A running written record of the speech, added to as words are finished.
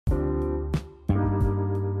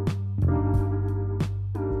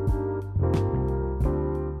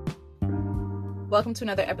Welcome to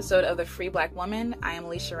another episode of The Free Black Woman. I am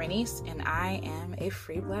Alicia Renice, and I am a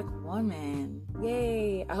free Black woman.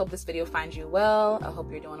 Yay! I hope this video finds you well. I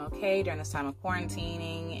hope you're doing okay during this time of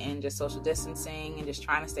quarantining and just social distancing and just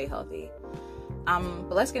trying to stay healthy.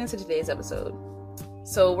 But let's get into today's episode.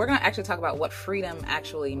 So we're going to actually talk about what freedom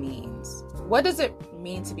actually means. What does it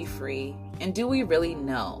mean to be free? And do we really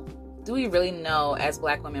know? Do we really know as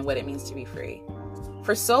Black women what it means to be free?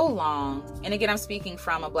 For so long, and again, I'm speaking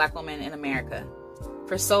from a Black woman in America.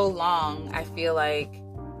 For so long, I feel like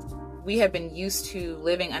we have been used to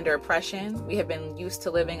living under oppression. We have been used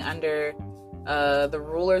to living under the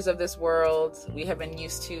rulers of this world. We have been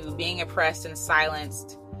used to being oppressed and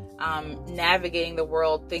silenced, navigating the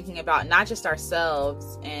world, thinking about not just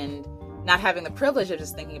ourselves and not having the privilege of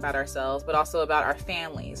just thinking about ourselves, but also about our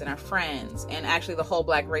families and our friends and actually the whole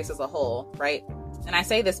Black race as a whole, right? And I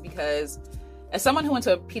say this because as someone who went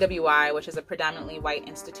to a PWI, which is a predominantly white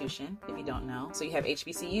institution, if you don't know, so you have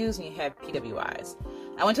HBCUs and you have PWIs.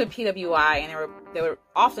 I went to a PWI, and there were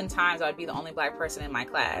oftentimes I would be the only Black person in my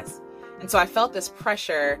class. And so I felt this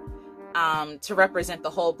pressure to represent the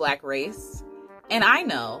whole Black race. And I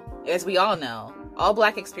know, as we all know, all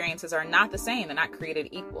Black experiences are not the same. They're not created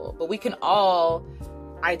equal. But we can all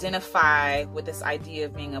identify with this idea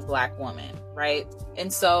of being a Black woman, right?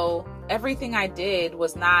 And so everything I did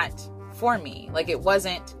was not for me. Like, it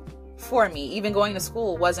wasn't for me. Even going to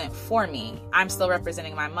school wasn't for me. I'm still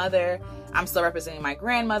representing my mother. I'm still representing my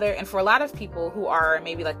grandmother. And for a lot of people who are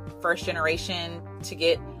maybe like first generation to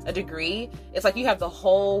get a degree, it's like you have the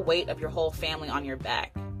whole weight of your whole family on your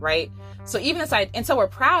back, right? So even this, and so we're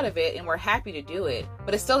proud of it and we're happy to do it,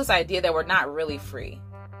 but it's still this idea that we're not really free.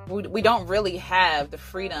 We don't really have the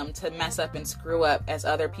freedom to mess up and screw up as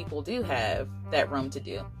other people do have that room to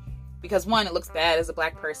do. Because one, it looks bad as a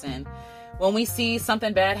Black person. When we see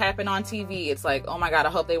something bad happen on TV, it's like, oh my God, I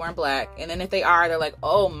hope they weren't Black. And then if they are, they're like,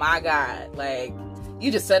 oh my God, like,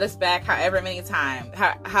 you just set us back however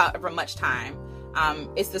much time.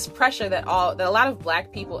 It's this pressure that a lot of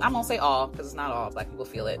Black people, I'm gonna say all, because it's not all Black people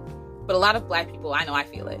feel it, but a lot of Black people, I know I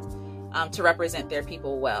feel it, to represent their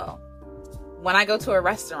people well. When I go to a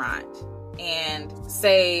restaurant and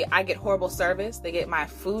say I get horrible service, they get my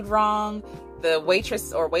food wrong, the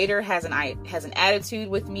waitress or waiter has an attitude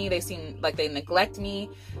with me, they seem like they neglect me,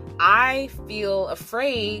 I feel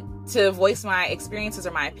afraid to voice my experiences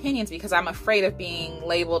or my opinions because I'm afraid of being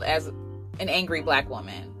labeled as an angry Black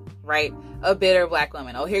woman, right? A bitter Black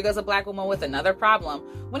woman. Oh, here goes a Black woman with another problem.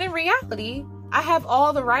 When in reality, I have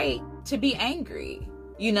all the right to be angry,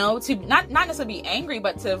 you know, to not necessarily be angry,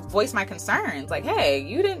 but to voice my concerns. Like, hey,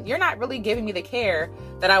 you're not really giving me the care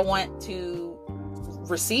that I want to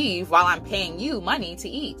receive while I'm paying you money to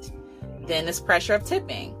eat. Then this pressure of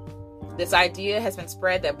tipping. This idea has been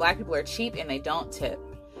spread that Black people are cheap and they don't tip.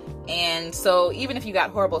 And so even if you got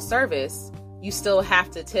horrible service, you still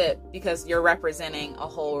have to tip because you're representing a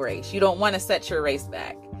whole race. You don't want to set your race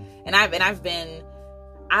back. And I've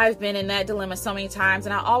been in that dilemma so many times,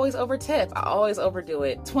 and I always overtip. I always overdo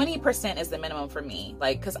it. 20% is the minimum for me.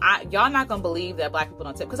 Like, cause y'all not gonna believe that Black people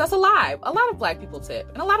don't tip, cause that's a lie. A lot of Black people tip,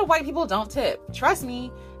 and a lot of white people don't tip. Trust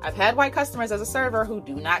me, I've had white customers as a server who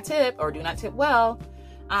do not tip or do not tip well.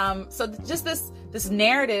 So just this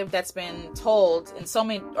narrative that's been told in so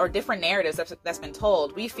many, or different narratives that's been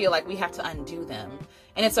told, we feel like we have to undo them.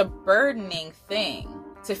 And it's a burdening thing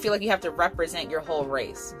to feel like you have to represent your whole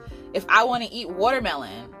race. If I want to eat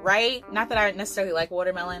watermelon, right? Not that I necessarily like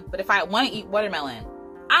watermelon, but if I want to eat watermelon,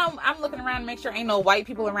 I'm looking around to make sure ain't no white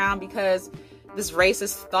people around, because this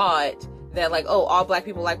racist thought that like, oh, all Black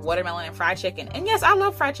people like watermelon and fried chicken. And yes, I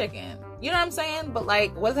love fried chicken. You know what I'm saying? But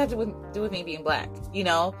like, what does that have to do with me being Black? You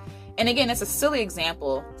know? And again, it's a silly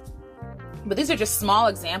example, but these are just small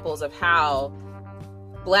examples of how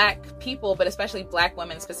Black people, but especially Black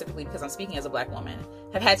women specifically, because I'm speaking as a Black woman,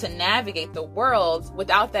 have had to navigate the world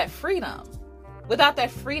without that freedom. Without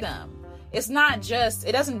that freedom. It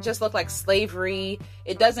doesn't just look like slavery.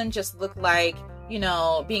 It doesn't just look like, you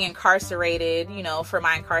know, being incarcerated, you know, for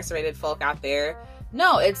my incarcerated folk out there.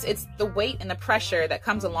 No, it's the weight and the pressure that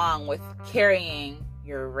comes along with carrying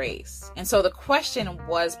your race. And so the question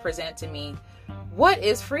was presented to me, what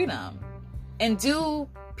is freedom? And do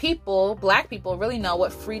people, Black people, really know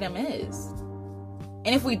what freedom is?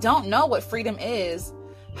 And if we don't know what freedom is,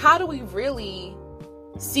 how do we really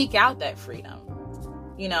seek out that freedom?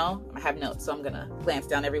 You know, I have notes, so I'm gonna glance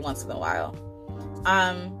down every once in a while.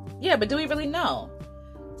 But do we really know?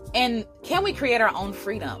 And can we create our own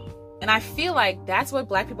freedom? And I feel like that's what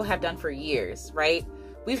Black people have done for years, right?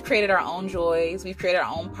 We've created our own joys. We've created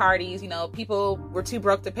our own parties. You know, people were too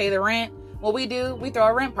broke to pay the rent. What we do, we throw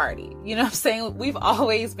a rent party. You know what I'm saying? We've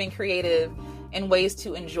always been creative and ways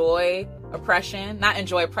to enjoy oppression, not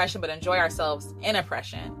enjoy oppression, but enjoy ourselves in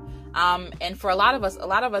oppression. And for a lot of us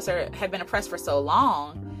have been oppressed for so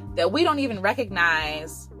long that we don't even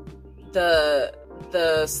recognize the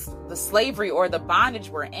slavery or the bondage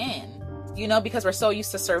we're in, you know, because we're so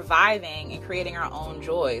used to surviving and creating our own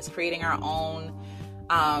joys, creating our own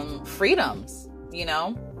freedoms, you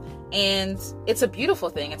know. And it's a beautiful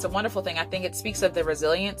thing. It's a wonderful thing. I think it speaks of the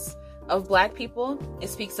resilience of Black people. It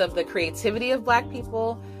speaks of the creativity of Black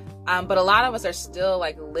people. But a lot of us are still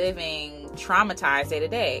like living traumatized day to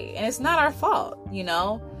day, and it's not our fault, you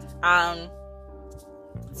know?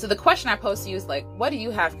 So the question I pose to you is like, what do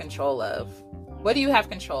you have control of? What do you have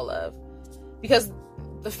control of? Because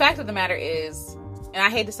the fact of the matter is, and I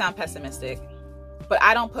hate to sound pessimistic, but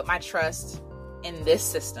I don't put my trust in this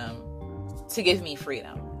system to give me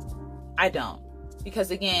freedom. I don't.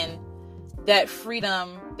 Because again, that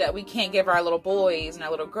freedom that we can't give our little boys and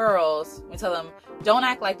our little girls, we tell them, don't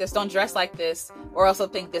act like this, don't dress like this, or also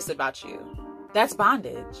think this about you. That's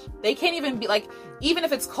bondage. They can't even be like, even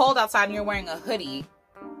if it's cold outside and you're wearing a hoodie,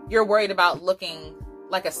 you're worried about looking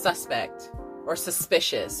like a suspect or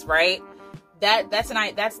suspicious, right? That's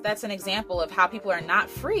an example of how people are not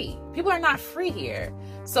free. People are not free here.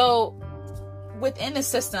 So within the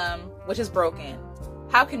system, which is broken,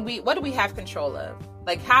 what do we have control of?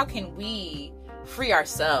 Like, how can we free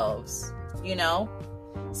ourselves? You know,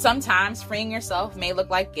 sometimes freeing yourself may look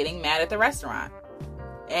like getting mad at the restaurant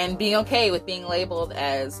and being okay with being labeled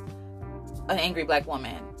as an angry Black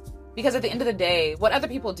woman. Because at the end of the day, what other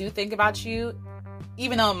people do think about you,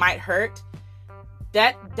 even though it might hurt,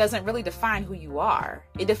 that doesn't really define who you are.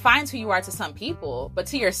 It defines who you are to some people, but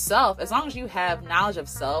to yourself, as long as you have knowledge of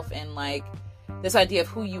self and like this idea of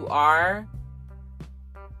who you are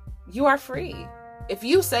free. If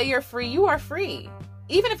you say you're free, you are free.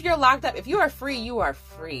 Even if you're locked up, if you are free, you are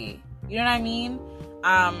free. You know what I mean?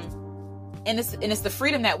 And it's the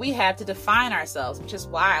freedom that we have to define ourselves, which is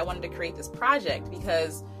why I wanted to create this project,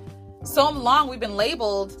 because so long we've been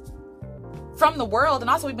labeled from the world, and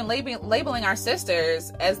also we've been labeling our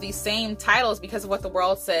sisters as these same titles because of what the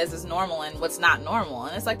world says is normal and what's not normal.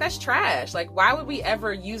 And it's like, that's trash. Like, why would we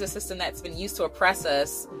ever use a system that's been used to oppress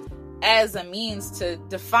us as a means to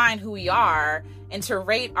define who we are and to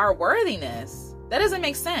rate our worthiness? That doesn't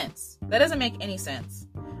make sense. That doesn't make any sense.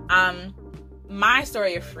 My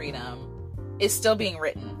story of freedom is still being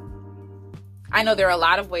written. I know there are a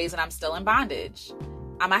lot of ways that I'm still in bondage.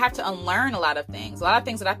 I have to unlearn a lot of things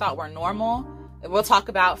that I thought were normal. We'll talk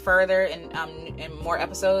about further in more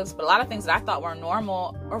episodes, but a lot of things that I thought were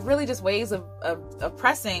normal are really just ways of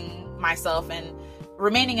oppressing myself and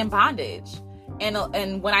remaining in bondage.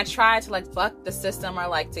 And when I tried to like buck the system or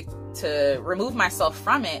like to remove myself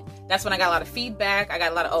from it, that's when I got a lot of feedback. I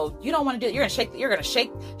got a lot of, oh, you don't want to do it. You're gonna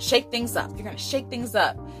shake things up. You're gonna shake things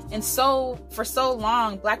up. And so for so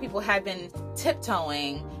long, Black people had been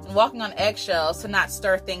tiptoeing and walking on eggshells to not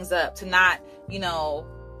stir things up, to not, you know,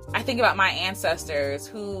 I think about my ancestors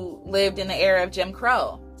who lived in the era of Jim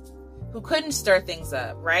Crow, who couldn't stir things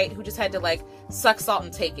up, right? Who just had to like suck salt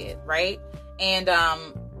and take it, right? And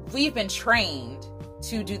we've been trained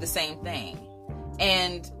to do the same thing.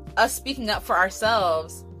 And us speaking up for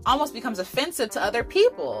ourselves almost becomes offensive to other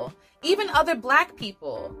people, even other Black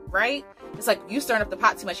people, right? It's like, you stirring up the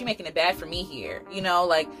pot too much. You're making it bad for me here. You know,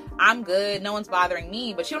 like, I'm good. No one's bothering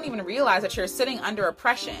me. But you don't even realize that you're sitting under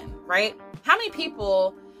oppression, right? How many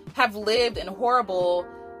people have lived in horrible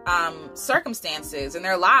circumstances in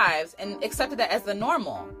their lives and accepted that as the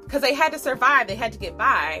normal? Because they had to survive. They had to get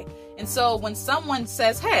by. And so when someone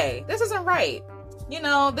says, hey, this isn't right, you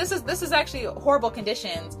know, this is actually horrible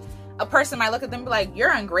conditions, a person might look at them and be like,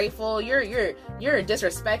 you're ungrateful, you're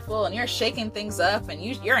disrespectful, and you're shaking things up, and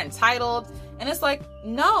you're entitled. And it's like,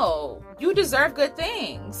 no, you deserve good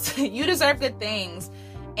things. You deserve good things.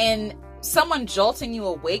 And someone jolting you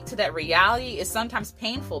awake to that reality is sometimes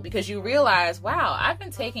painful, because you realize, wow, I've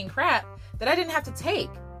been taking crap that I didn't have to take.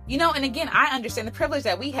 You know, and again, I understand the privilege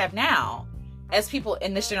that we have now as people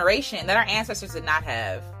in this generation that our ancestors did not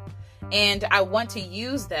have. And I want to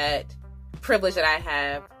use that privilege that I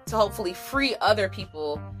have to hopefully free other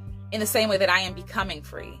people in the same way that I am becoming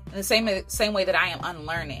free, in the same way that I am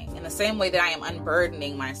unlearning, in the same way that I am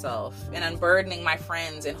unburdening myself and unburdening my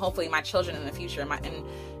friends and hopefully my children in the future, and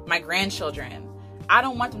my grandchildren. I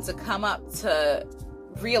don't want them to come up to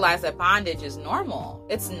realize that bondage is normal.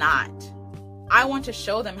 It's not. I want to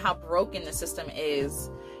show them how broken the system is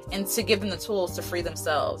and to give them the tools to free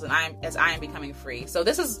themselves, and as I am becoming free. So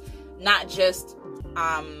this is not just,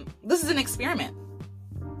 this is an experiment.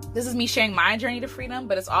 This is me sharing my journey to freedom,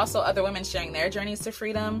 but it's also other women sharing their journeys to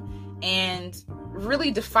freedom. And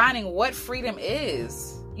really defining what freedom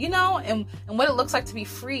is, you know, and what it looks like to be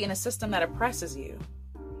free in a system that oppresses you.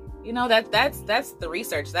 You know, that's the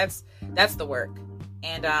research. That's the work.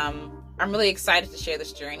 And I'm really excited to share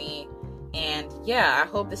this journey. And yeah, I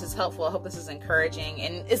hope this is helpful. I hope this is encouraging,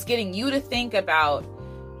 and it's getting you to think about,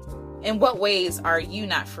 in what ways are you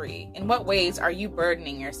not free? In what ways are you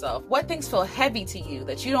burdening yourself? What things feel heavy to you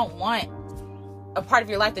that you don't want a part of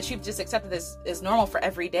your life, that you've just accepted as normal for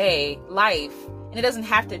everyday life? And it doesn't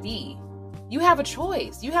have to be. You have a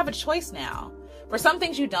choice. You have a choice now. For some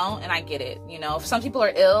things you don't, and I get it. You know, if some people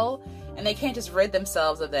are ill and they can't just rid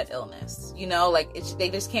themselves of that illness, you know, like they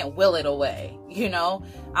just can't will it away, you know?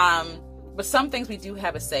 But some things we do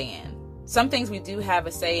have a say in. Some things we do have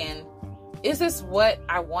a say in. Is this what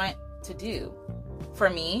I want to do? For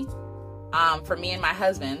me and my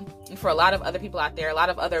husband, and for a lot of other people out there, a lot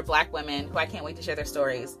of other Black women who I can't wait to share their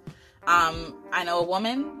stories. I know a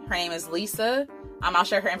woman, her name is Lisa. I'll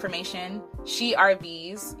share her information. She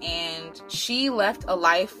RVs, and she left a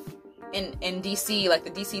life in DC, like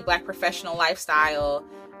the DC Black professional lifestyle,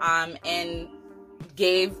 and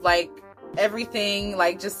gave like everything,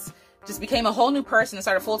 like just became a whole new person and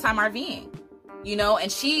started full-time RVing, you know,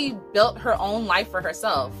 and she built her own life for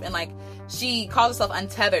herself. And like, she calls herself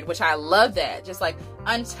untethered, which I love that. Just like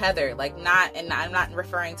untethered, like I'm not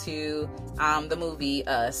referring to the movie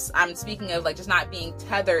Us. I'm speaking of like just not being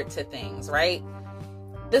tethered to things, right?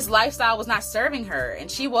 This lifestyle was not serving her, and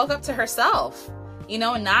she woke up to herself, you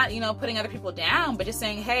know, and not, you know, putting other people down, but just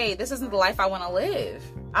saying, hey, this isn't the life I want to live.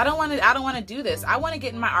 I don't want to do this. I want to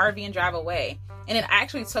get in my RV and drive away. And it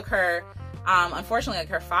actually took her, unfortunately, like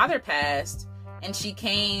her father passed, and she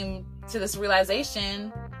came to this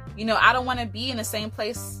realization, you know, I don't want to be in the same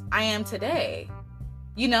place I am today.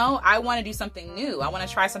 You know, I want to do something new. I want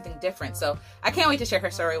to try something different. So I can't wait to share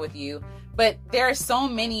her story with you. But there are so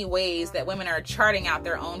many ways that women are charting out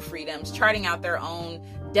their own freedoms, charting out their own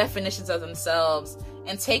definitions of themselves,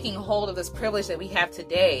 and taking hold of this privilege that we have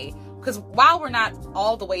today. Because while we're not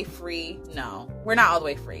all the way free, no, we're not all the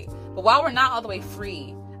way free. But while we're not all the way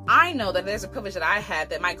free, I know that there's a privilege that I had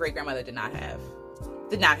that my great-grandmother did not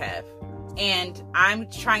have. And I'm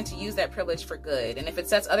trying to use that privilege for good. And if it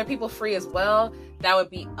sets other people free as well, that would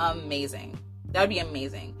be amazing. That would be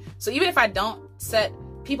amazing. So even if I don't set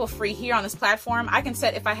people free here on this platform, I can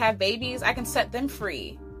set, if I have babies, I can set them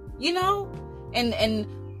free, you know, and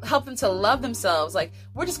help them to love themselves. Like,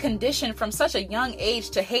 we're just conditioned from such a young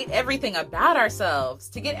age to hate everything about ourselves,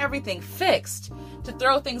 to get everything fixed, to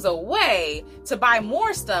throw things away, to buy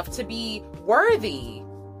more stuff, to be worthy.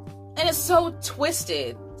 And it's so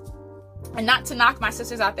twisted. And not to knock my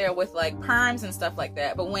sisters out there with like perms and stuff like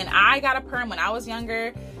that, but when I got a perm when I was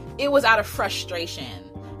younger, it was out of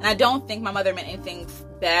frustration. And I don't think my mother meant anything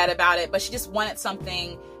bad about it, but she just wanted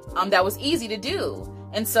something that was easy to do.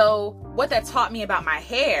 And so what that taught me about my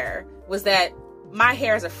hair was that my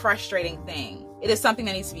hair is a frustrating thing. It is something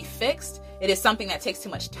that needs to be fixed. It is something that takes too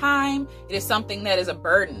much time. It is something that is a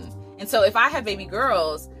burden. And so if I have baby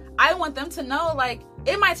girls, I want them to know, like,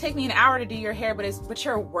 it might take me an hour to do your hair, but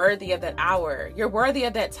you're worthy of that hour. You're worthy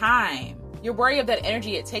of that time. You're worthy of that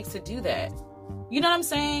energy it takes to do that. You know what I'm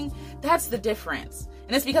saying? That's the difference.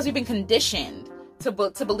 And it's because we've been conditioned to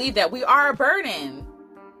believe that we are a burden.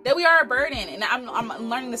 That we are a burden. And I'm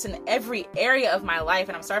learning this in every area of my life.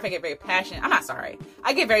 And I'm sorry if I get very passionate. I'm not sorry.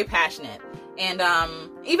 I get very passionate. And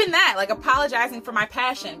even that, like, apologizing for my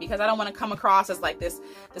passion, because I don't want to come across as like this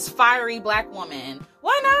fiery Black woman.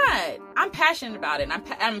 Why not? I'm passionate about it. And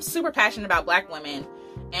I'm super passionate about Black women.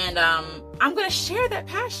 And I'm going to share that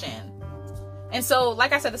passion. And so,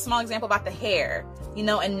 like I said, the small example about the hair, you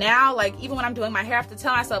know, and now, like, even when I'm doing my hair, I have to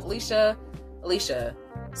tell myself, Alicia,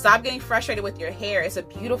 stop getting frustrated with your hair. It's a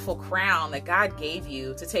beautiful crown that God gave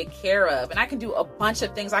you to take care of. And I can do a bunch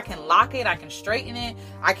of things. I can lock it. I can straighten it.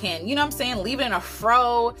 I can, you know what I'm saying, leave it in a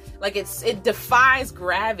fro. Like, it defies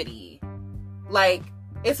gravity. Like,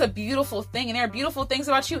 it's a beautiful thing. And there are beautiful things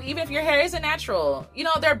about you, even if your hair isn't natural. You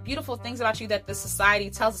know, there are beautiful things about you that the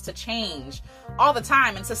society tells us to change all the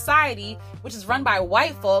time. And society, which is run by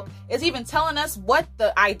white folk, is even telling us what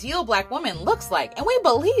the ideal Black woman looks like. And we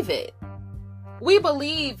believe it. We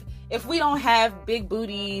believe if we don't have big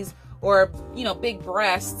booties or, you know, big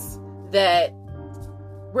breasts, that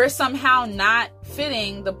we're somehow not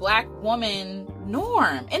fitting the Black woman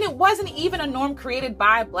norm. And it wasn't even a norm created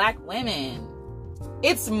by Black women.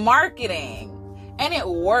 It's marketing, and it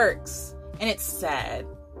works, and it's sad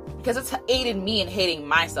because it's aided me in hating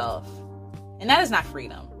myself. And that is not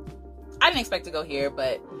freedom. I didn't expect to go here,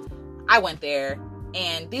 but I went there.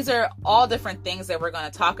 And these are all different things that we're going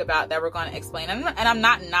to talk about, that we're going to explain. And I'm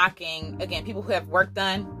not knocking, again, people who have work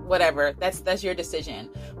done, whatever, that's your decision.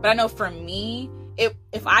 But I know for me,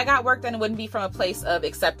 if I got work done, it wouldn't be from a place of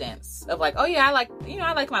acceptance of like, oh yeah, I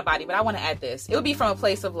like my body, but I want to add this. It would be from a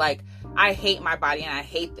place of like, I hate my body and I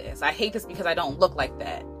hate this. I hate this because I don't look like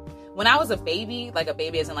that. When I was a baby, like a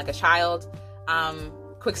baby as in like a child,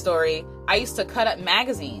 quick story, I used to cut up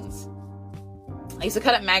magazines. I used to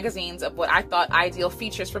cut up magazines of what I thought ideal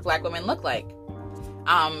features for Black women look like.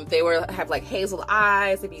 They would have like hazel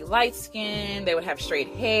eyes, they'd be light skinned, they would have straight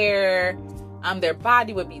hair, their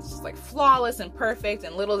body would be just like flawless and perfect.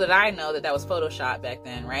 And little did I know that was Photoshop back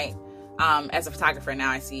then, right? As a photographer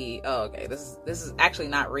now, I see, oh, okay, this is actually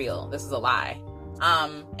not real. This is a lie.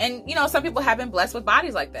 And you know, some people have been blessed with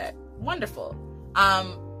bodies like that. Wonderful.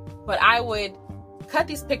 But I would cut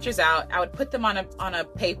these pictures out. I would put them on a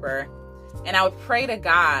paper, and I would pray to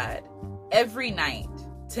God every night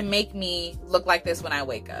to make me look like this when I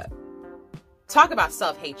wake up. Talk about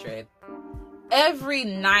self-hatred. Every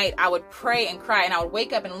night I would pray and cry, and I would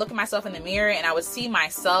wake up and look at myself in the mirror, and I would see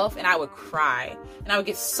myself and I would cry, and I would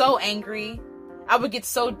get so angry. I would get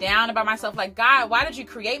so down about myself, like, God, why did you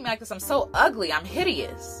create me like this? I'm so ugly. I'm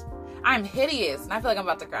hideous. I'm hideous. And I feel like I'm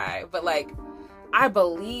about to cry, but like, I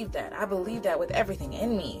believe that with everything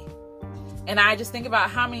in me. And I just think about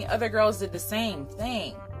how many other girls did the same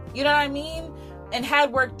thing. You know what I mean? And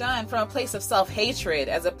had work done from a place of self-hatred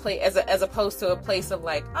as opposed to a place of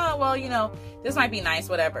like, oh, well, you know, this might be nice,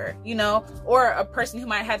 whatever, you know, or a person who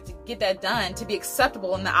might have to get that done to be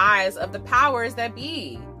acceptable in the eyes of the powers that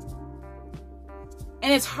be.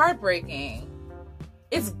 And it's heartbreaking.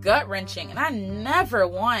 It's gut-wrenching. And I never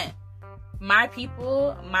want my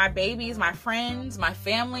people, my babies, my friends, my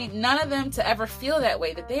family, none of them to ever feel that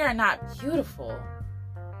way, that they are not beautiful.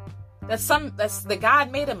 That's the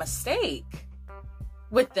God made a mistake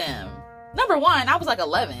with them. Number one, I was like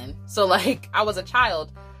 11, so like I was a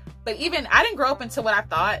child, but even I didn't grow up into what I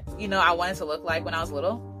thought, you know, I wanted to look like when I was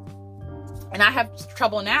little. And I have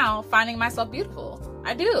trouble now finding myself beautiful.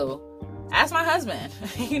 I do. Ask my husband.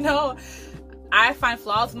 You know, I find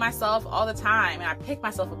flaws in myself all the time, and I pick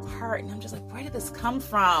myself apart, and I'm just like, where did this come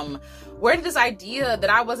from? Where did this idea that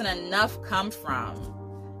I wasn't enough come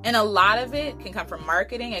from? And a lot of it can come from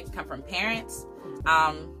marketing. It can come from parents.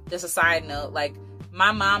 Just a side note, like,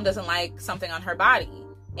 my mom doesn't like something on her body,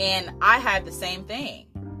 and I had the same thing.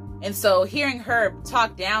 And so hearing her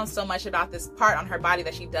talk down so much about this part on her body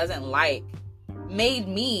that she doesn't like made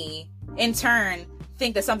me, in turn,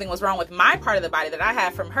 think that something was wrong with my part of the body that I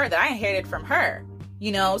had from her, that I inherited from her,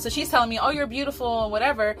 you know? So she's telling me, oh, you're beautiful and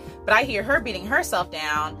whatever, but I hear her beating herself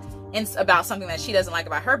down and about something that she doesn't like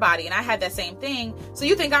about her body, and I had that same thing. So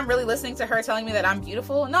you think I'm really listening to her telling me that I'm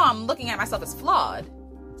beautiful? No, I'm looking at myself as flawed.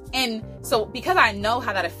 And so because I know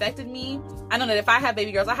how that affected me, I know that if I have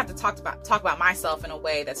baby girls, I have to talk about myself in a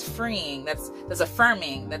way that's freeing, that's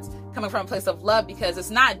affirming, that's coming from a place of love, because it's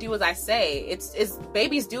not do as I say. It's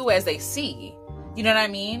babies do as they see. You know what I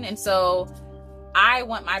mean? And so I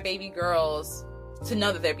want my baby girls to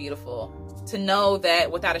know that they're beautiful, to know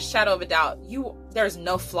that without a shadow of a doubt, there's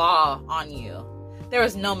no flaw on you. There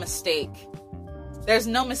is no mistake. There's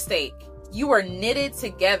no mistake. You are knitted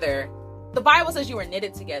together. The Bible says you were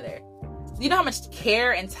knitted together. You know how much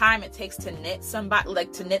care and time it takes to knit somebody,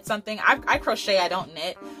 like to knit something? I crochet, I don't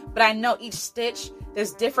knit, but I know each stitch,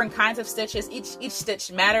 there's different kinds of stitches. Each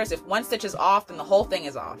stitch matters. If one stitch is off, then the whole thing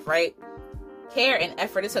is off, right? Care and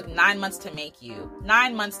effort. It took 9 months to make you.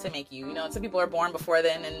 9 months to make you. You know, some people are born before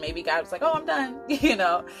then, and maybe God was like, oh, I'm done, you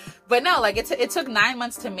know? But no, like it took 9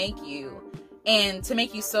 months to make you, and to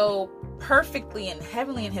make you so perfectly and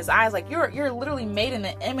heavenly in his eyes. Like you're literally made in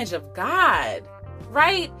the image of God,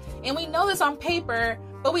 right? And we know this on paper,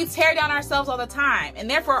 but we tear down ourselves all the time. And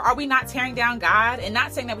therefore, are we not tearing down God? And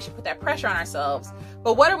not saying that we should put that pressure on ourselves,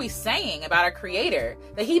 but what are we saying about our creator?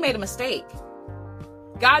 That he made a mistake.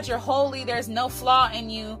 God, you're holy. There's no flaw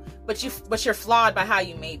in you, but you're flawed by how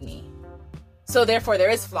you made me. So therefore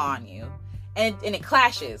there is flaw in you, and it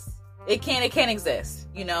clashes. It can't exist,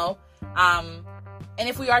 you know? And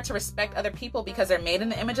if we are to respect other people because they're made in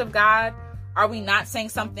the image of God, are we not saying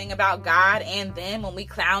something about God and them when we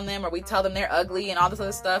clown them or we tell them they're ugly and all this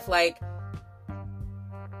other stuff? Like,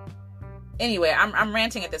 anyway, I'm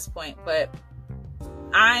ranting at this point, but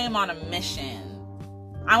I am on a mission.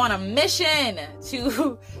 I'm on a mission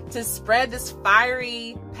to spread this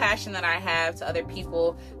fiery passion that I have to other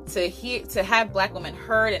people, to have Black women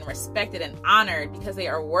heard and respected and honored because they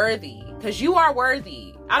are worthy. Because you are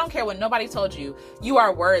worthy. I don't care what nobody told you. You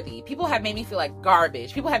are worthy. People have made me feel like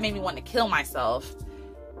garbage. People have made me want to kill myself.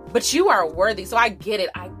 But you are worthy. So I get it.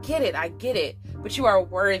 but you are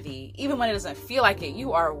worthy. Even when it doesn't feel like it,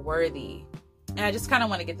 you are worthy. And I just kind of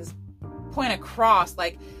want to get this point across.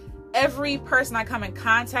 Like, every person I come in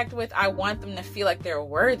contact with, I want them to feel like they're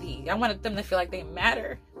worthy. I want them to feel like they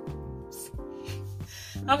matter.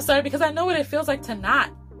 I'm sorry, because I know what it feels like to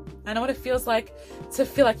not. I know what it feels like to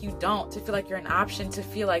feel like you don't, to feel like you're an option, to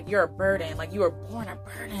feel like you're a burden, like you were born a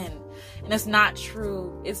burden. And it's not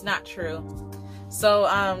true. It's not true. So,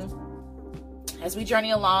 as we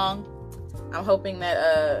journey along, I'm hoping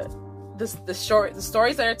that the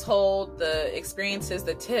stories that are told, the experiences,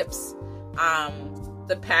 the tips,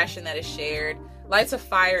 the passion that is shared, lights a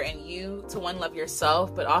fire in you to, one, love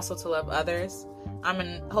yourself, but also to love others.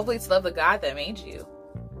 And hopefully to love the God that made you.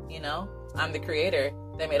 You know, I'm the creator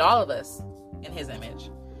that made all of us in his image.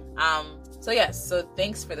 So yes, so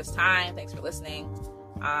thanks for this time. Thanks for listening.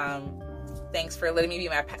 Thanks for letting me be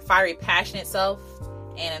my fiery, passionate self.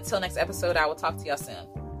 And until next episode, I will talk to y'all soon.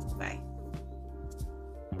 Bye.